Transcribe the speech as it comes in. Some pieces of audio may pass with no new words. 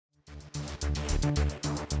Social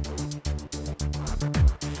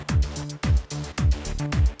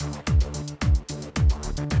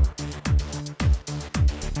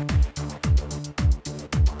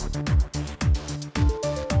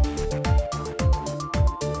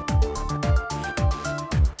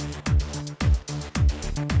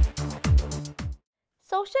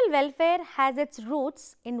welfare has its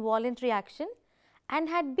roots in voluntary action and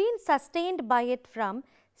had been sustained by it from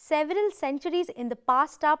several centuries in the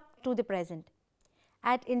past up to the present.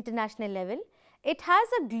 At international level, it has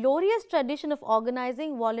a glorious tradition of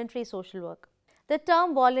organizing voluntary social work. The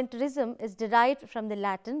term voluntarism is derived from the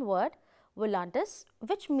Latin word voluntas,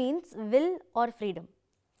 which means will or freedom.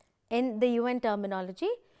 In the UN terminology,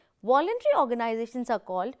 voluntary organizations are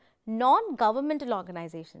called non-governmental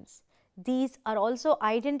organizations. These are also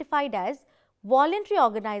identified as voluntary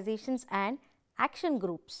organizations and action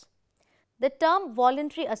groups. The term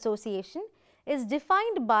voluntary association is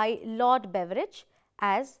defined by Lord Beveridge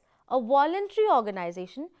as a voluntary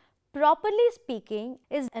organization, properly speaking,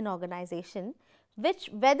 is an organization which,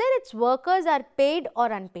 whether its workers are paid or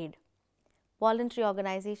unpaid. Voluntary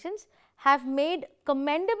organizations have made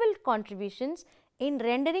commendable contributions in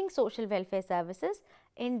rendering social welfare services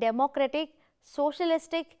in democratic,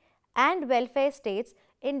 socialistic and welfare states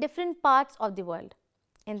in different parts of the world.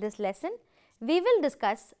 In this lesson, we will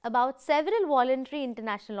discuss about several voluntary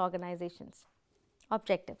international organizations.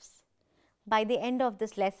 Objectives. By the end of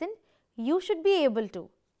this lesson, you should be able to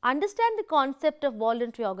understand the concept of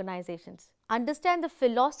voluntary organizations, understand the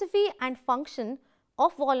philosophy and function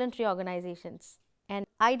of voluntary organizations, and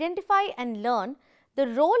identify and learn the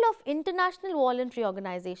role of international voluntary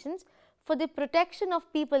organizations for the protection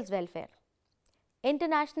of people's welfare.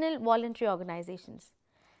 International voluntary organizations.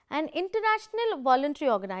 An international voluntary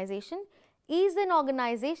organization is an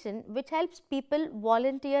organization which helps people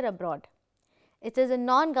volunteer abroad. It is a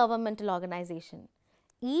non-governmental organization.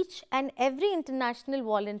 Each and every international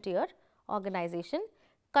volunteer organization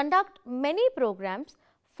conduct many programs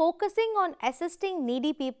focusing on assisting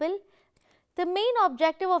needy people. The main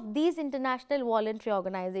objective of these international voluntary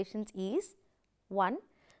organizations is 1.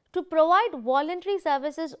 To provide voluntary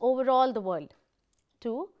services over all the world.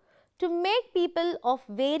 2. To make people of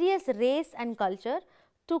various race and culture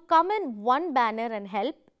to come in one banner and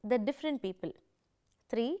help the different people.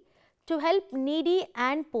 3. To help needy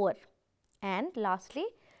and poor. And lastly,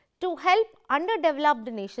 to help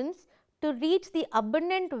underdeveloped nations to reach the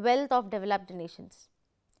abundant wealth of developed nations.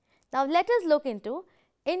 Now let us look into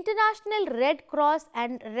International Red Cross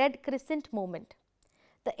and Red Crescent Movement.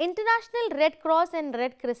 The International Red Cross and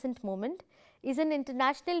Red Crescent Movement is an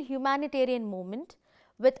international humanitarian movement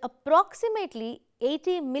with approximately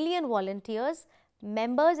 80 million volunteers,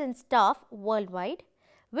 members and staff worldwide,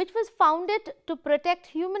 which was founded to protect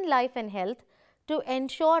human life and health, to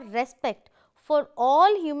ensure respect for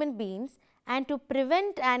all human beings and to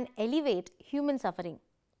prevent and alleviate human suffering.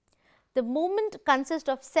 The movement consists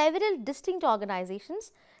of several distinct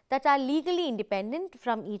organizations that are legally independent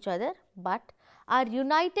from each other, but are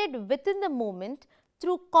united within the movement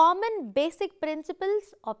through common basic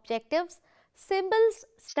principles, objectives, symbols,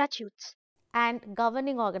 statutes and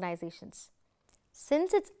governing organizations.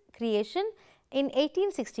 Since its creation in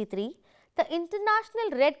 1863, the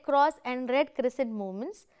International Red Cross and Red Crescent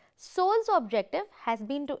Movement's sole objective has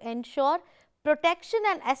been to ensure protection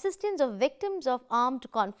and assistance of victims of armed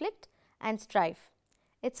conflict and strife.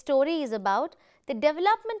 Its story is about the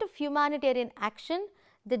development of humanitarian action,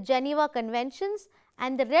 the Geneva Conventions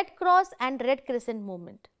and the Red Cross and Red Crescent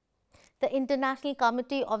movement. The International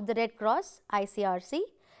Committee of the Red Cross (ICRC)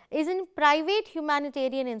 is a private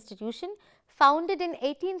humanitarian institution founded in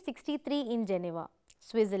 1863 in Geneva,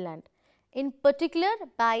 Switzerland, in particular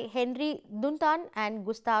by Henry Dunant and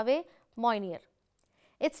Gustave Moynier.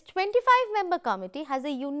 Its 25-member committee has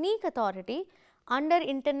a unique authority under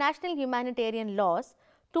international humanitarian laws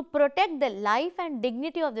to protect the life and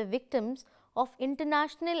dignity of the victims of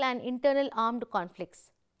international and internal armed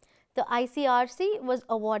conflicts. The ICRC was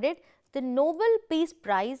awarded the Nobel Peace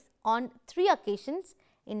Prize on 3 occasions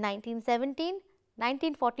in 1917,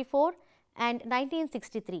 1944 and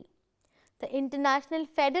 1963. The International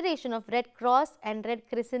Federation of Red Cross and Red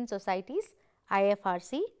Crescent Societies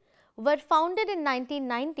 (IFRC) were founded in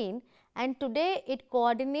 1919 and today it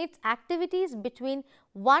coordinates activities between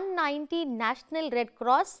 190 national Red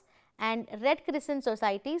Cross and Red Crescent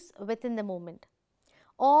societies within the movement.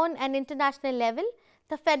 On an international level,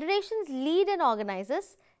 the federations lead and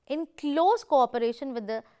organizes in close cooperation with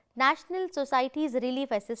the National Society's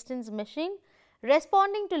Relief Assistance Mission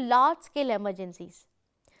responding to large-scale emergencies.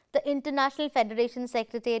 The International Federation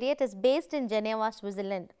Secretariat is based in Geneva,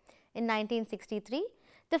 Switzerland. In 1963,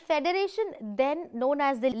 The federation, then known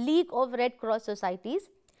as the League of Red Cross Societies,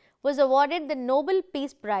 was awarded the Nobel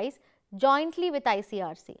Peace Prize jointly with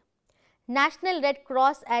ICRC. National Red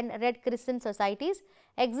Cross and Red Crescent societies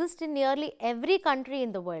exist in nearly every country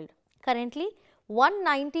in the world. Currently,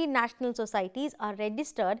 190 national societies are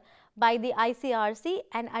registered by the ICRC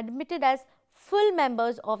and admitted as full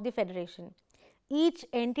members of the federation. Each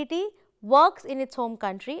entity works in its home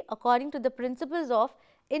country according to the principles of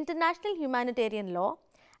international humanitarian law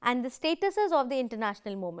and the statuses of the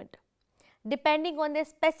international movement. Depending on their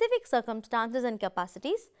specific circumstances and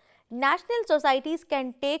capacities, national societies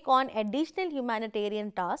can take on additional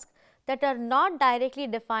humanitarian tasks that are not directly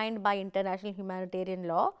defined by international humanitarian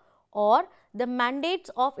law or the mandates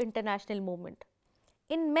of international movement.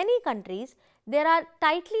 In many countries, they are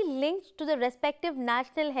tightly linked to the respective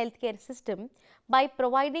national healthcare system by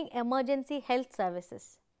providing emergency health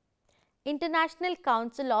services. International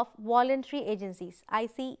Council of Voluntary Agencies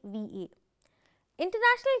 (ICVA).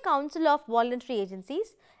 International Council of Voluntary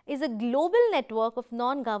Agencies is a global network of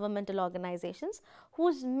non-governmental organizations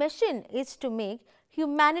whose mission is to make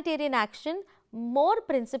humanitarian action more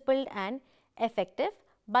principled and effective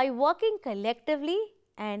by working collectively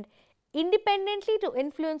and independently to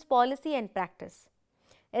influence policy and practice.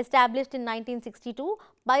 Established in 1962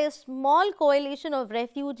 by a small coalition of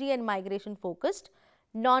refugee and migration focused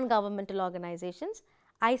non-governmental organizations,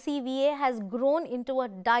 ICVA has grown into a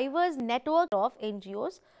diverse network of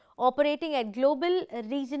NGOs operating at global,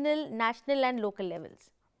 regional, national and local levels.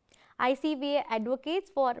 ICVA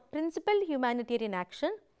advocates for principled humanitarian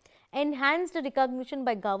action, enhanced recognition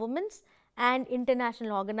by governments and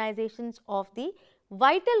international organizations of the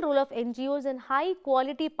vital role of NGOs in high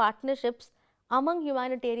quality partnerships among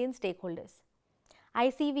humanitarian stakeholders.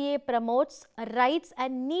 ICVA promotes a rights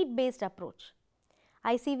and need-based approach.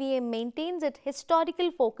 ICVA maintains its historical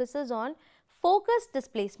focuses on focused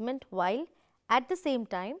displacement while at the same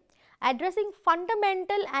time addressing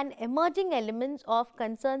fundamental and emerging elements of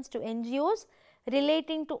concerns to NGOs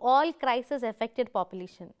relating to all crisis affected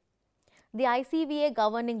population. The ICVA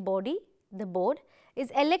governing body, the board, is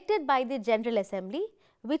elected by the General Assembly,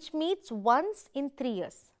 which meets once in 3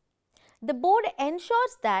 years. The board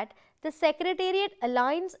ensures that the Secretariat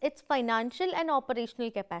aligns its financial and operational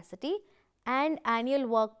capacity and annual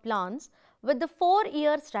work plans with the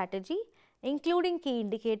 4-year strategy, including key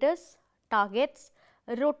indicators, targets,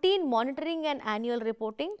 routine monitoring and annual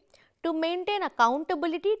reporting to maintain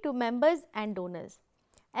accountability to members and donors.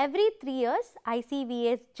 Every 3 years,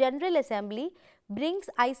 ICVA's General Assembly brings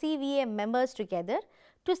ICVA members together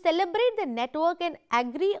to celebrate the network and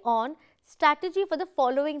agree on strategy for the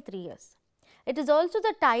following 3 years. It is also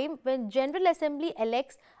the time when General Assembly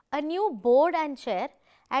elects a new board and chair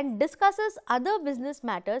and discusses other business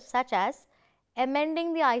matters such as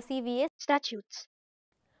amending the ICVA statutes.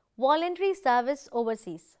 Voluntary service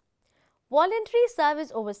overseas. Voluntary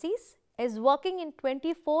service overseas is working in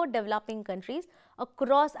 24 developing countries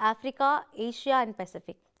across Africa, Asia and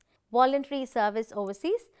Pacific. Voluntary service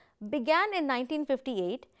overseas began in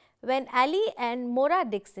 1958 when Ali and Mora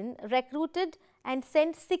Dixon recruited and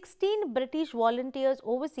sent 16 British volunteers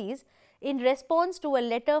overseas in response to a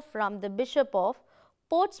letter from the Bishop of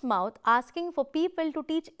Portsmouth asking for people to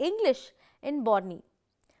teach English in Borneo.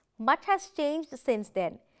 Much has changed since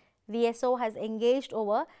then. VSO has engaged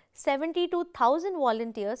over 72,000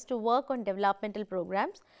 volunteers to work on developmental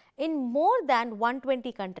programs in more than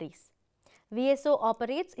 120 countries. VSO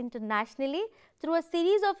operates internationally through a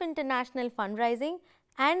series of international fundraising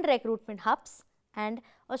and recruitment hubs and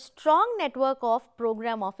a strong network of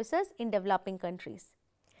program officers in developing countries.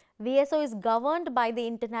 VSO is governed by the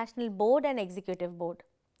International Board and Executive Board.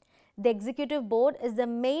 The Executive Board is the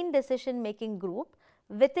main decision-making group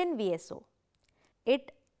within VSO.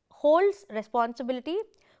 It holds responsibility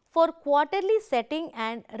for quarterly setting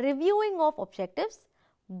and reviewing of objectives,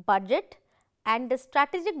 budget and the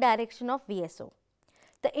strategic direction of VSO.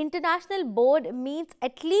 The International Board meets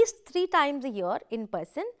at least 3 times a year in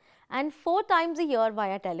person and 4 times a year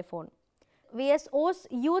via telephone. VSO's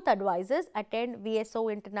youth advisors attend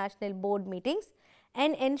VSO International Board meetings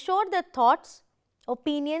and ensure the thoughts,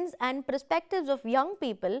 opinions and perspectives of young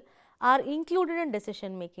people are included in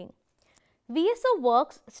decision making. VSO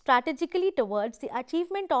works strategically towards the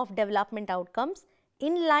achievement of development outcomes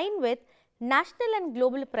in line with national and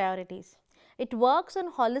global priorities. It works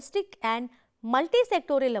on holistic and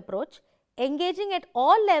multi-sectorial approach, engaging at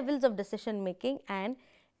all levels of decision making and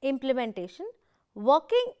implementation,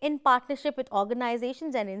 working in partnership with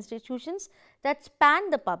organizations and institutions that span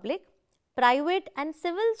the public, private and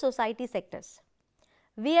civil society sectors.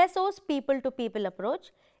 VSO's people-to-people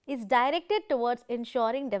approach is directed towards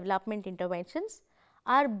ensuring development interventions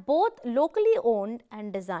are both locally owned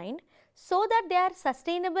and designed so that they are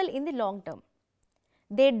sustainable in the long term.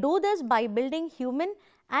 They do this by building human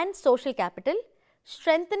and social capital,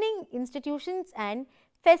 strengthening institutions and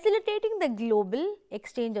facilitating the global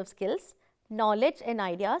exchange of skills, knowledge and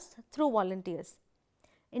ideas through volunteers.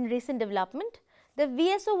 In recent development, the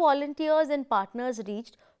VSO volunteers and partners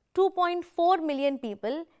reached 2.4 million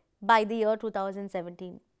people by the year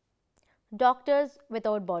 2017. Doctors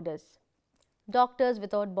Without Borders. Doctors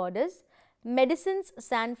Without Borders, Medicines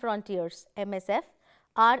Sans Frontiers (MSF)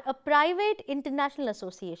 are a private international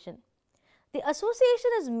association. The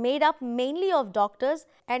association is made up mainly of doctors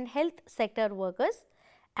and health sector workers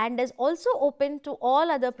and is also open to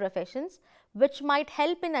all other professions which might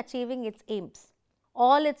help in achieving its aims.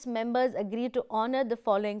 All its members agree to honor the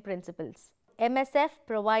following principles. MSF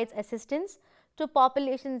provides assistance to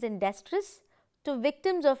populations in distress, to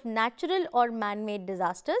victims of natural or man-made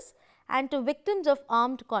disasters, and to victims of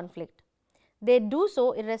armed conflict. They do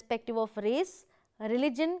so irrespective of race,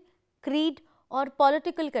 religion, creed, or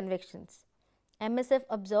political convictions. MSF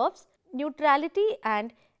observes neutrality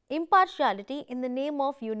and impartiality in the name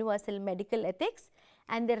of universal medical ethics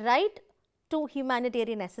and the right to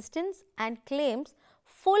humanitarian assistance, and claims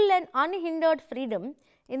full and unhindered freedom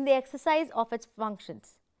in the exercise of its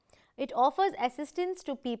functions. It offers assistance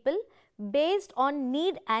to people based on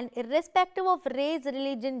need and irrespective of race,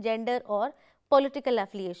 religion, gender, or political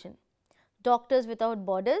affiliation. Doctors Without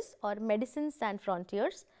Borders, or Medicines Sans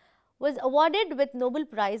Frontiers, was awarded with Nobel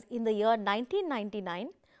Prize in the year 1999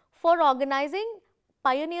 for organizing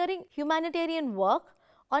pioneering humanitarian work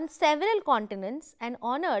on several continents and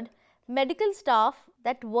honored medical staff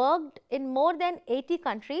that worked in more than 80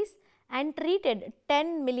 countries and treated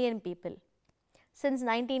 10 million people. Since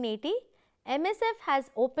 1980, MSF has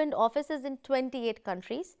opened offices in 28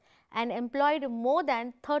 countries and employed more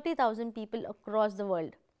than 30,000 people across the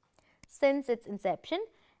world. Since its inception,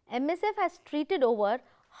 MSF has treated over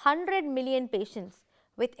 100 million patients,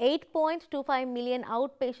 with 8.25 million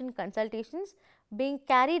outpatient consultations being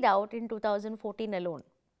carried out in 2014 alone.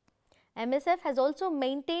 MSF has also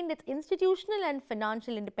maintained its institutional and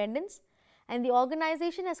financial independence, and the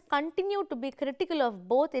organization has continued to be critical of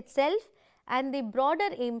both itself and the broader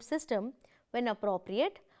AIM system when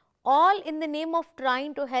appropriate, all in the name of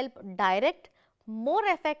trying to help direct, more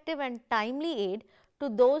effective and timely aid to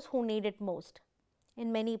those who need it most.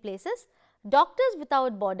 In many places, Doctors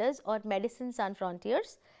Without Borders, or Medicines Sans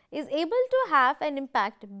Frontiers, is able to have an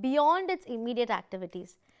impact beyond its immediate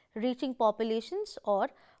activities, reaching populations or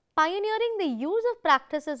pioneering the use of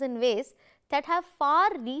practices in ways that have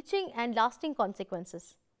far-reaching and lasting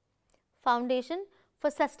consequences. Foundation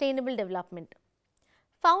for Sustainable Development.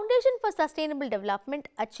 Foundation for Sustainable Development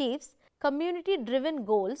achieves community-driven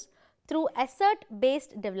goals through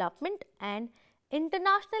asset-based development and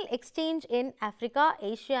international exchange in Africa,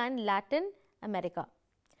 Asia and Latin America.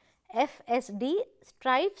 FSD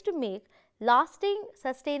strives to make lasting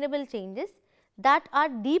sustainable changes that are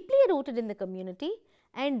deeply rooted in the community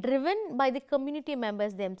and driven by the community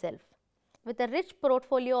members themselves. With a rich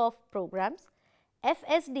portfolio of programs,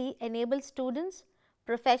 FSD enables students,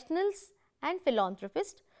 professionals and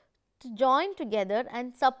philanthropists to join together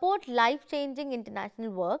and support life-changing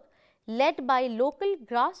international work led by local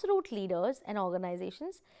grassroots leaders and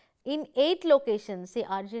organizations in 8 locations, say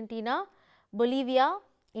Argentina, Bolivia,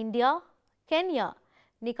 India, Kenya,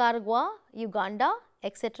 Nicaragua, Uganda,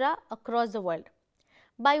 etc. across the world.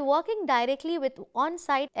 By working directly with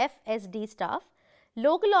on-site FSD staff,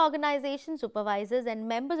 local organization supervisors and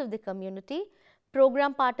members of the community,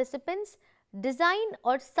 program participants design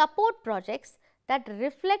or support projects that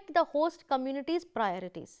reflect the host community's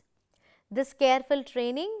priorities. This careful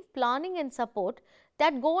training, planning and support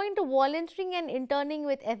that go into volunteering and interning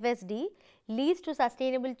with FSD leads to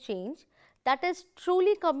sustainable change that is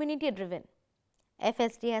truly community driven.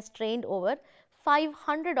 FSD has trained over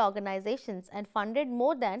 500 organizations and funded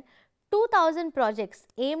more than 2,000 projects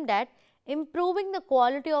aimed at improving the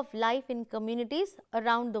quality of life in communities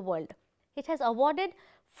around the world. It has awarded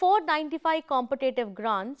 495 competitive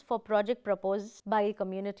grants for project proposed by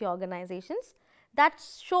community organizations that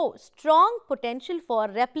show strong potential for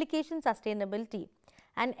replication sustainability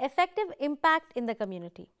and effective impact in the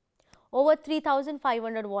community. Over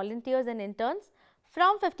 3,500 volunteers and interns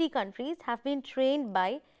from 50 countries have been trained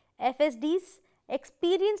by FSD's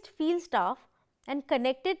experienced field staff and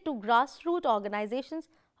connected to grassroots organizations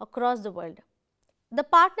across the world. The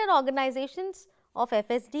partner organizations of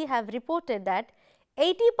FSD have reported that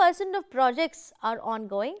 80% of projects are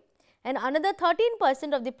ongoing and another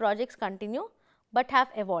 13% of the projects continue but have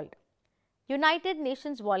evolved. United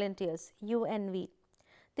Nations Volunteers (UNV).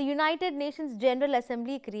 The the United Nations General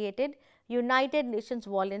Assembly created United Nations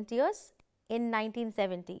Volunteers in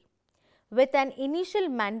 1970 with an initial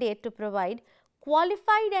mandate to provide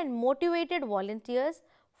qualified and motivated volunteers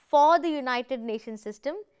for the United Nations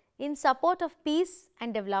system in support of peace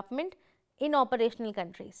and development in operational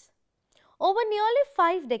countries. Over nearly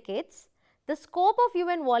 5 decades, the scope of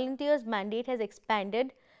UN volunteers' mandate has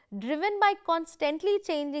expanded, driven by constantly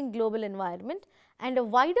changing global environment and a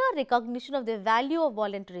wider recognition of the value of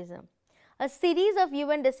volunteerism. A series of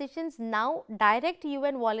UN decisions now direct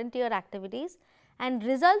UN volunteer activities and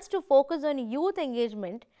results to focus on youth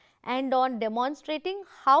engagement and on demonstrating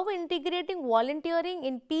how integrating volunteering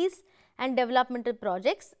in peace and developmental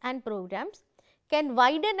projects and programs can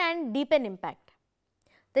widen and deepen impact.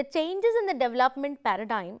 The changes in the development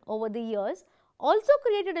paradigm over the years also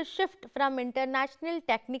created a shift from international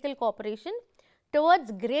technical cooperation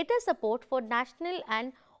towards greater support for national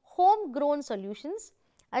and homegrown solutions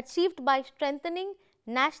achieved by strengthening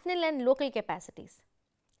national and local capacities.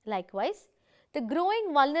 Likewise, the growing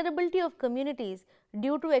vulnerability of communities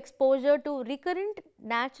due to exposure to recurrent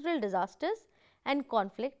natural disasters and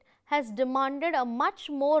conflict has demanded a much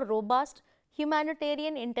more robust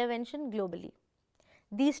humanitarian intervention globally.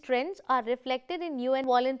 These trends are reflected in UN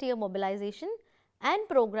volunteer mobilization and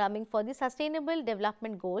programming for the Sustainable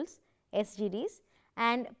Development Goals (SDGs)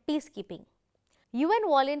 and peacekeeping. UN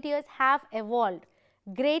volunteers have evolved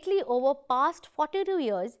greatly over past 42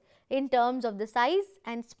 years in terms of the size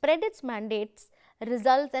and spread its mandates,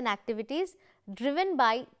 results and activities driven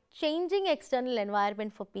by changing external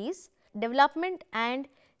environment for peace, development and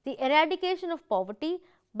the eradication of poverty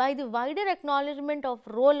by the wider acknowledgement of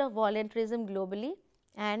role of volunteerism globally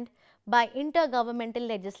and by intergovernmental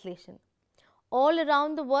legislation. All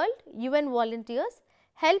around the world, UN volunteers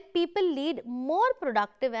help people lead more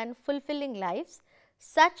productive and fulfilling lives,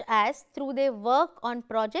 such as through their work on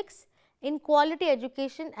projects in quality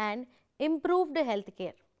education and improved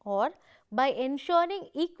healthcare, or by ensuring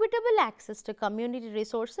equitable access to community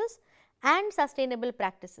resources and sustainable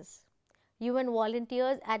practices. UN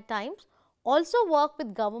volunteers at times also work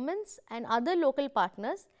with governments and other local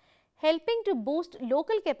partners, helping to boost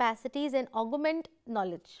local capacities and augment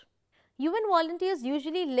knowledge. UN volunteers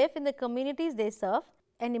usually live in the communities they serve,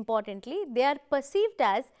 and importantly, they are perceived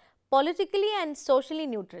as politically and socially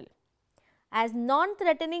neutral. As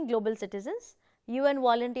non-threatening global citizens, UN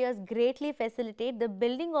volunteers greatly facilitate the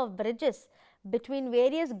building of bridges between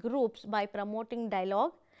various groups by promoting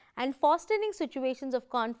dialogue and fostering situations of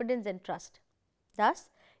confidence and trust. Thus,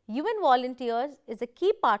 UN volunteers is a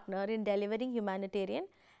key partner in delivering humanitarian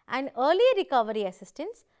and early recovery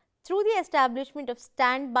assistance through the establishment of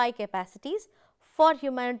standby capacities for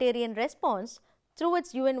humanitarian response through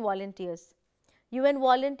its UN volunteers. UN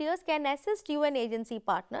volunteers can assist UN agency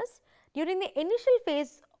partners during the initial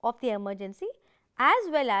phase of the emergency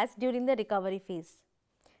as well as during the recovery phase.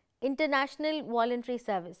 International Voluntary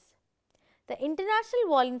Service. The International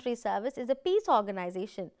Voluntary Service is a peace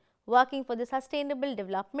organization working for the sustainable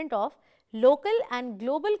development of local and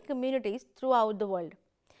global communities throughout the world.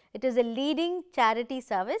 It is a leading charity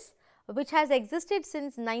service which has existed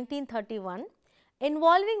since 1931,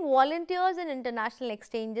 involving volunteers in international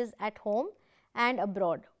exchanges at home and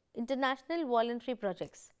abroad. International Voluntary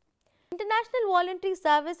Projects. International Voluntary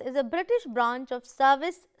Service is a British branch of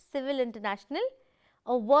Service Civil International,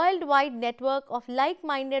 a worldwide network of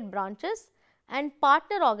like-minded branches and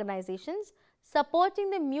partner organizations supporting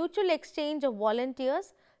the mutual exchange of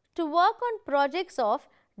volunteers to work on projects of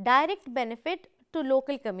direct benefit to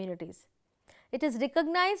local communities. It is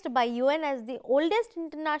recognized by UN as the oldest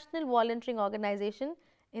international volunteering organization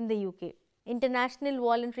in the UK. International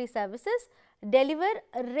Voluntary Services deliver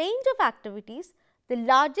a range of activities, the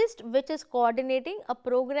largest which is coordinating a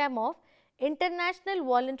program of international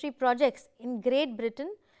voluntary projects in Great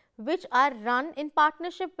Britain, which are run in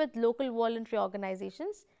partnership with local voluntary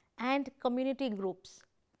organizations and community groups.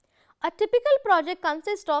 A typical project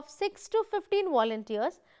consists of 6 to 15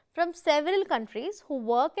 volunteers from several countries who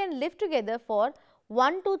work and live together for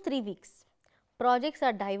 1 to 3 weeks. Projects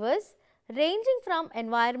are diverse, ranging from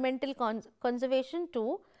environmental conservation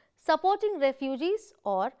to supporting refugees,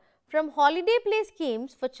 or from holiday play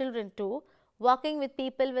schemes for children to working with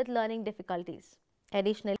people with learning difficulties.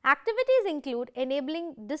 Additional activities include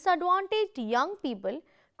enabling disadvantaged young people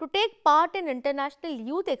to take part in international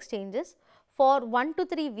youth exchanges for 1 to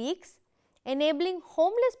 3 weeks, enabling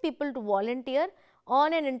homeless people to volunteer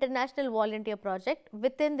on an international volunteer project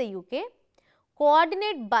within the UK,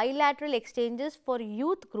 coordinate bilateral exchanges for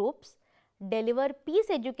youth groups, deliver peace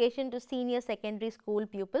education to senior secondary school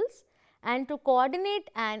pupils, and to coordinate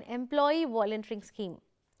an employee volunteering scheme.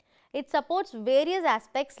 It supports various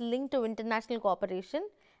aspects linked to international cooperation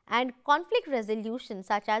and conflict resolution,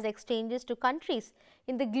 such as exchanges to countries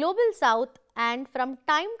in the global south, and from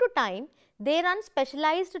time to time they run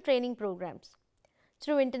specialized training programs.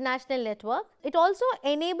 Through international network, it also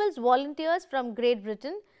enables volunteers from Great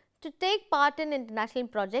Britain to take part in international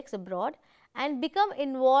projects abroad and become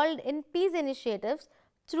involved in peace initiatives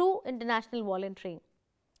through international volunteering.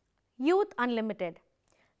 Youth Unlimited.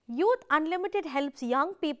 Youth Unlimited helps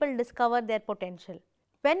young people discover their potential.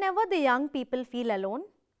 Whenever the young people feel alone,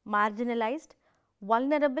 marginalized,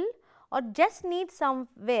 vulnerable, or just need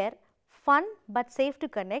somewhere fun but safe to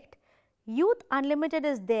connect, Youth Unlimited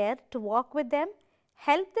is there to walk with them,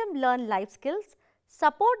 help them learn life skills,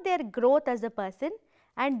 support their growth as a person,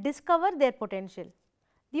 and discover their potential.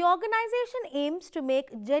 The organization aims to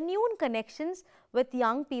make genuine connections with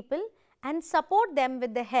young people and support them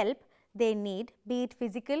with the help they need, be it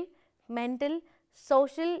physical, mental,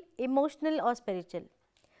 social, emotional, or spiritual.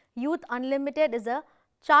 Youth Unlimited is a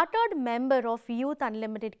chartered member of Youth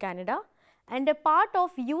Unlimited Canada and a part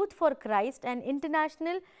of Youth for Christ, an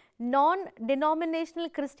international non-denominational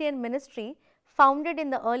Christian ministry founded in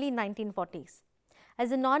the early 1940s.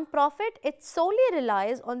 As a non-profit, it solely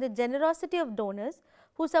relies on the generosity of donors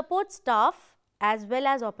who support staff as well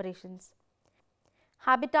as operations.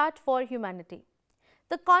 Habitat for Humanity.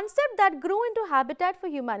 The concept that grew into Habitat for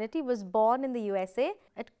Humanity was born in the USA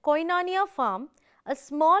at Koinonia Farm, a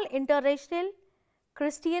small interracial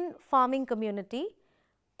Christian farming community.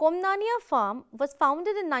 Koinonia Farm was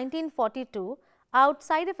founded in 1942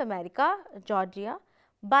 outside of America, Georgia,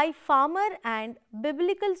 by farmer and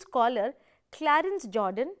biblical scholar Clarence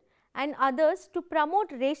Jordan and others to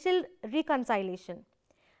promote racial reconciliation.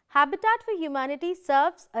 Habitat for Humanity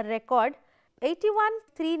serves a record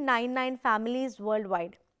 81,399 families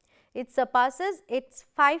worldwide. It surpasses its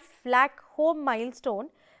 5 lakh home milestone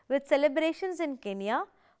with celebrations in Kenya,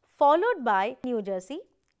 followed by New Jersey,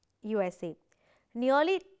 USA.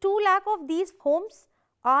 Nearly 2 lakh of these homes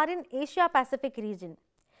are in Asia Pacific region.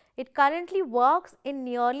 It currently works in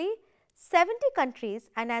nearly 70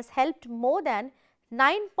 countries and has helped more than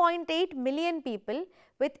 9.8 million people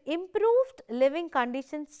with improved living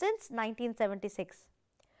conditions since 1976.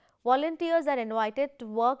 Volunteers are invited to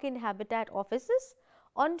work in Habitat offices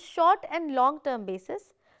on short and long-term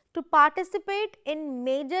basis, to participate in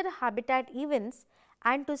major Habitat events,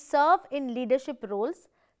 and to serve in leadership roles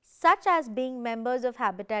such as being members of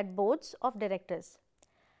Habitat boards of directors.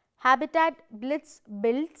 Habitat Blitz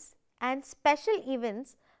builds and special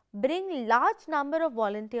events bring large number of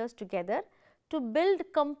volunteers together to build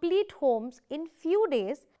complete homes in few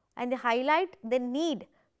days, and they highlight the need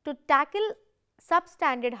to tackle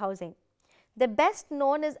substandard housing. The best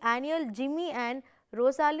known is annual Jimmy and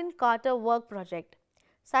Rosalind Carter Work Project.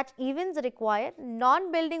 Such events require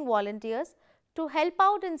non-building volunteers to help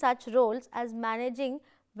out in such roles as managing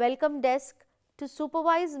welcome desk, to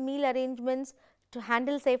supervise meal arrangements, to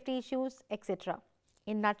handle safety issues, etc.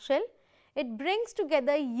 In nutshell, it brings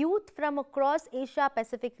together youth from across Asia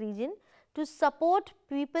Pacific region to support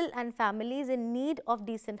people and families in need of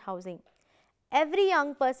decent housing. Every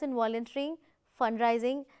young person volunteering,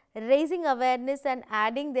 fundraising, raising awareness and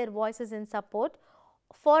adding their voices in support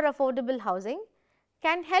for affordable housing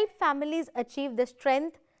can help families achieve the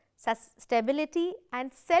strength, stability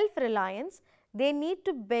and self-reliance they need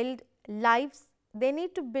to build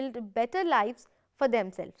better lives for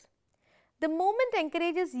themselves. The movement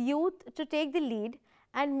encourages youth to take the lead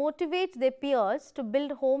and motivates their peers to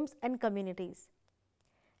build homes and communities.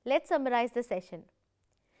 Let's summarize the session.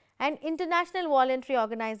 An international voluntary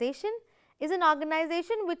organization is an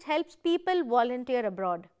organization which helps people volunteer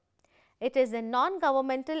abroad. It is a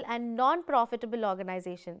non-governmental and non-profitable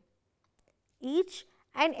organization. Each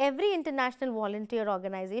and every international volunteer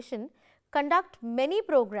organization conduct many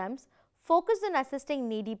programs focused on assisting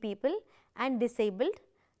needy people and disabled,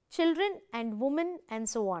 children and women and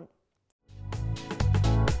so on.